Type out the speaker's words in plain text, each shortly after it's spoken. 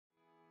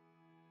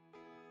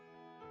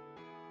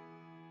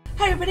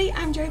Hi everybody,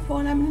 I'm Joe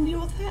Paul and I'm an indie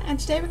author, and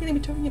today we're going to be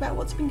talking about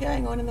what's been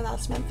going on in the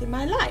last month in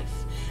my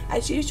life.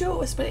 As usual,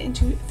 we're split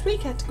into 3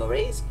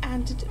 categories,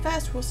 and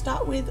first we'll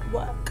start with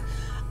work.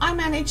 I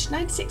managed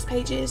 96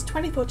 pages,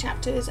 24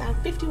 chapters and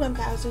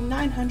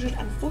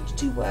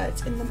 51,942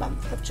 words in the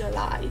month of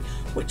July,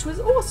 which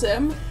was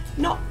awesome.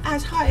 Not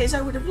as high as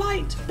I would have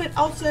liked, but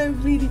also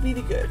really,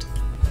 really good.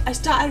 I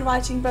started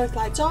writing both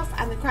Lights Off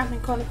and the Cramping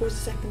Chronicles: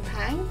 The Second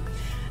Pang,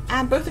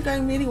 and both are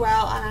going really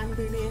well and I'm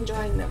really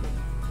enjoying them.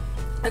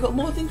 I got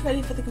more things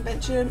ready for the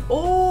convention.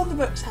 All the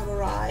books have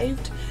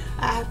arrived.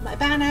 I have my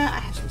banner, I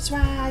have some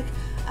swag,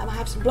 I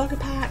have some blogger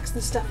packs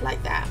and stuff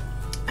like that.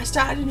 I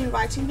started a new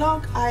writing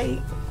log.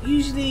 I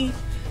usually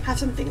have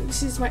something,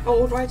 this is my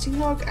old writing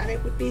log, and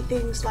it would be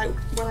things like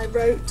when I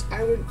wrote,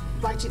 I would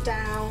write it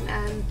down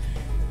and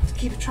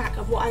keep a track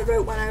of what I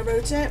wrote when I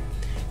wrote it.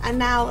 And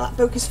now that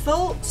book is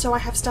full, so I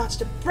have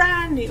started a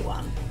brand new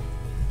one.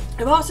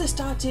 I've also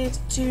started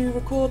to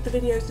record the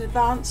videos in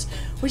advance,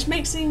 which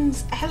makes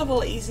things a hell of a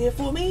lot easier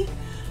for me.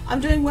 I'm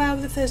doing well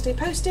with the Thursday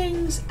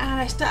postings, and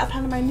I started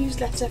planning my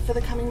newsletter for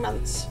the coming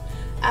months.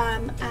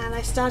 And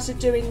I started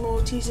doing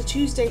more Teaser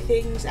Tuesday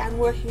things and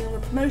working on a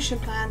promotion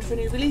plan for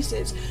new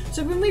releases.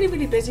 So I've been really,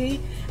 really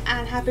busy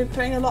and have been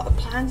putting a lot of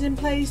plans in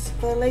place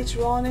for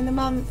later on in the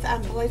month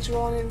and for later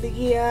on in the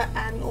year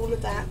and all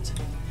of that.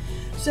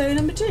 So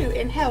number 2,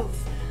 in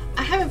health.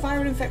 I have a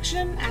viral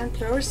infection and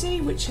pleurisy,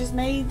 which has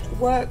made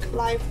work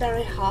life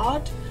very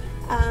hard.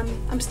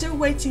 I'm still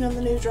waiting on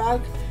the new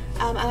drug,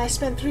 and I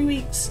spent 3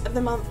 weeks of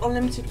the month on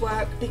limited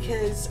work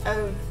because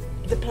of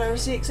the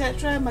pleurisy,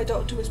 etc. My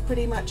doctor was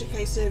pretty much a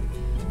case of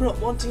not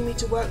wanting me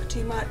to work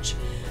too much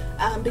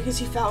because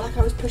he felt like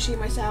I was pushing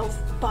myself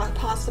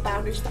past the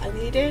boundaries that I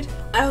needed.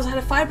 I also had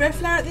a fibro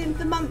flare at the end of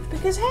the month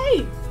because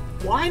hey,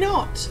 why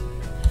not?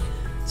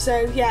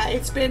 So yeah,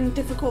 it's been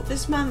difficult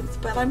this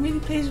month, but I'm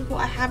really pleased with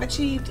what I have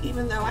achieved,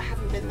 even though I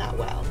haven't been that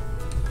well.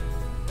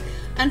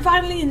 And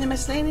finally, in the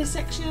miscellaneous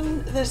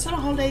section, the summer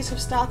holidays have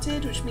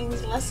started, which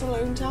means less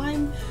alone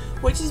time,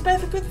 which is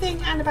both a good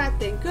thing and a bad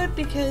thing. Good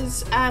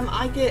because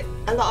I get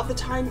a lot of the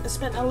time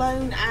spent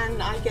alone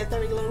and I get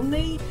very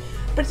lonely,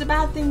 but it's a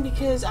bad thing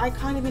because I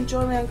kind of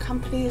enjoy my own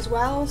company as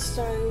well,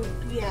 so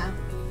yeah.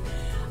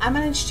 I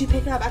managed to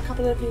pick up a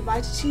couple of new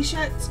writer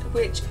t-shirts,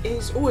 which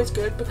is always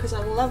good because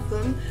I love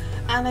them,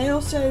 and I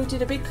also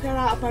did a big clear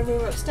out of my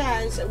room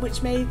upstairs,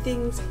 which made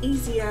things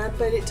easier,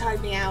 but it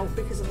tired me out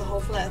because of the whole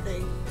flare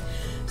thing.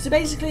 So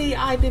basically,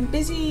 I've been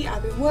busy,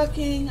 I've been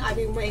working, I've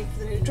been waiting for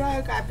the new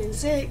drug, I've been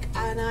sick,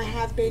 and I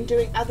have been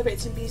doing other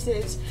bits and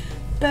pieces,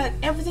 but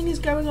everything is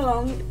going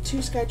along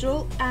to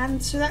schedule,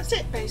 and so that's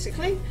it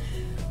basically.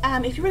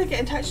 If you want to get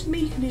in touch with me,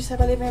 you can do so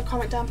by leaving a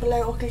comment down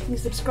below or clicking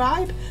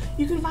subscribe.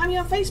 You can find me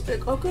on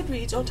Facebook or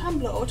Goodreads or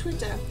Tumblr or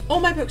Twitter. All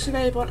my books are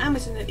available on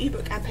Amazon in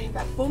ebook and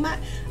paperback format,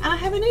 and I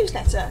have a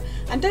newsletter.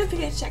 And don't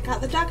forget to check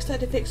out the Dark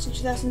Side of Fiction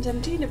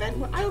 2017 event,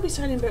 where I will be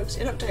signing books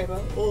in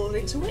October, all the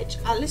links of which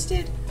are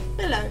listed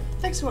below.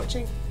 Thanks for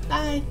watching.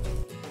 Bye!